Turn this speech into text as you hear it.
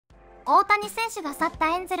大谷選手が去った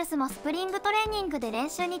エンゼルスもスプリングトレーニングで練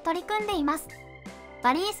習に取り組んでいます。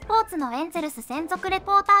バリースポーツのエンゼルス専属レ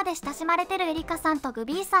ポーターで親しまれてるエリカさんとグ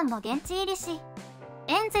ビーさんも現地入りし、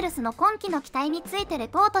エンゼルスの今季の期待についてレ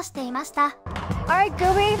ポートしていました。Alright,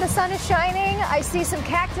 Gooby, the sun is shining. I see some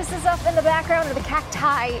cactuses up in the background, or the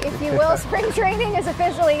cacti, if you will. Spring training is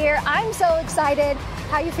officially here. I'm so excited.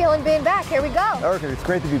 How you feeling being back? Here we go. Erica, it's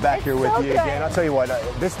great to be back here with you again. I'll tell you what,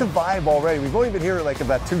 this the vibe already. We've only been here like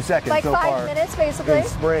about 2 seconds like so far. Like 5 minutes, basically. In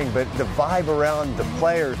spring, but the vibe around the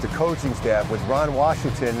players, the coaching staff with Ron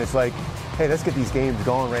Washington, it's like, hey, let's get these games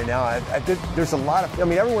going right now. There's a lot of, I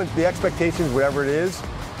mean, everyone, the expectations, whatever it is,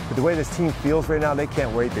 but the way this team feels right now, they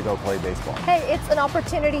can't wait to go play baseball. Hey, it's an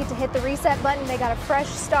opportunity to hit the reset button. They got a fresh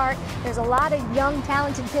start. There's a lot of young,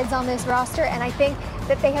 talented kids on this roster, and I think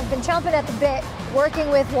that they have been chomping at the bit, working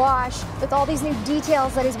with Wash, with all these new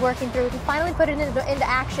details that he's working through, to finally put it into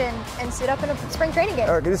action and sit up in a spring training game.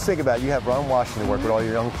 Eric, just think about it. You have Ron Washington work with all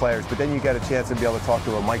your young players, but then you got a chance to be able to talk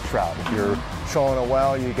to a Mike Trout. If you're Sean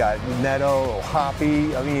O'Well, you got Neto,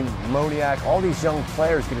 Hoppy, I mean, Moniac, all these young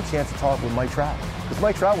players get a chance to talk with Mike Trout. Because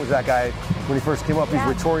Mike Trout was that guy when he first came up. He's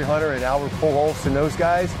with Torrey Hunter and Albert Pujols and those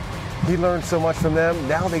guys. He learned so much from them.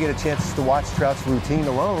 Now they get a chance to watch Trout's routine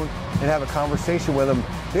alone and have a conversation with him.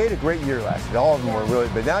 They had a great year last year. All of them were really,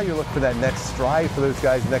 but now you look for that next stride for those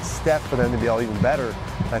guys, next step for them to be able even better.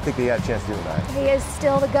 I think they had a chance to do it tonight. He is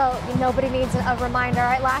still the GOAT. Nobody needs a reminder. All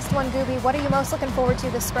right, last one, Gooby. What are you most looking forward to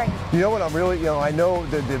this spring? You know what? I'm really, I know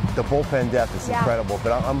the bullpen depth is incredible,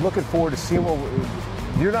 but I'm looking forward to seeing what.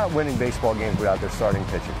 You're not winning baseball games without their starting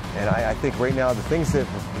pitching. And I think right now the things that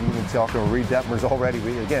we've been talking to Reed Detmers already,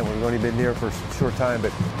 again, we've only been here for a short time,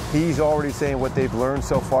 but he's already saying what they've learned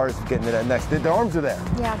so far is getting to that next. Their arms are there.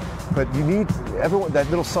 Yeah. But you need everyone, that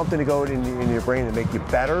little something to go in your brain to make you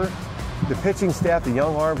better. The pitching staff, the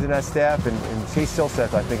young arms in that staff, and Chase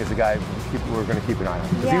Silseth, I think, is a guy we're going to keep an eye on.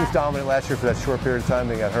 Because he was dominant last year for that short period of time.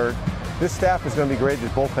 They got hurt. This staff is going to be great.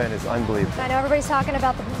 This bullpen is unbelievable. I know everybody's talking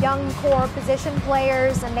about the young core position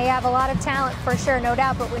players, and they have a lot of talent for sure, no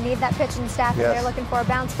doubt, but we need that pitching staff, and they're looking for a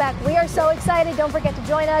bounce back. We are so excited. Don't forget to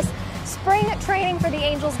join us. Spring training for the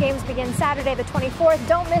Angels games begins Saturday the 24th.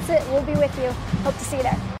 Don't miss it. We'll be with you. Hope to see you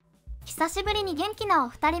there. 久しぶりに元気なお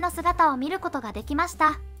二人の姿を見ることができまし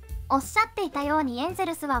た。おっしゃっていたようにエンゼ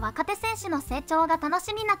ルスは若手選手の成長が楽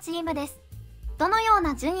しみなチームです。どのよう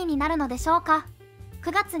な順位になるのでしょうか。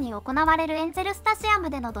9月に行われるエンゼルスタジアム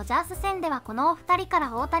でのドジャース戦ではこのお二人か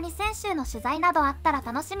ら大谷選手への取材などあったら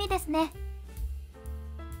楽しみですね。